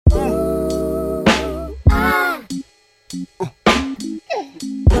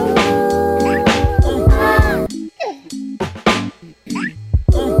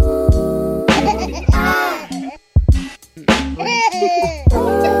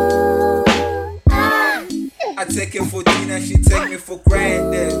take her for dinner, she take me for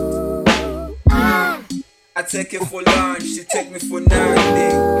granted. I take her for lunch, she take me for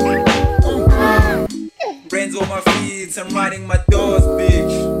nothing. Brains on my feet, I'm riding my doors,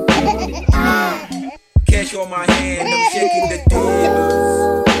 bitch. Cash on my hand, I'm shaking the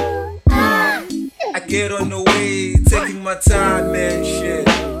tables. I get on the way, taking my time, man, shit.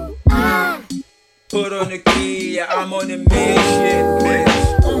 Put on the key, yeah, I'm on a mission, bitch.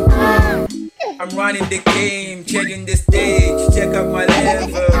 I'm running the game, changing the stage. Check out my level,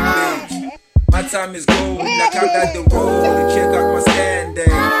 bitch. My time is gold, I count out the road. Check out my standing,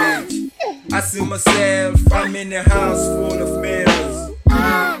 bitch. I see myself, I'm in a house full of mirrors.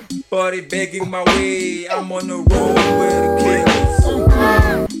 Party begging my way, I'm on the road with the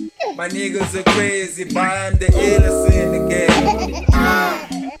killers. My niggas are crazy, but I'm the illest in the game.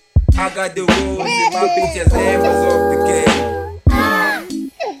 I got the rules and my bitches hammers off the game.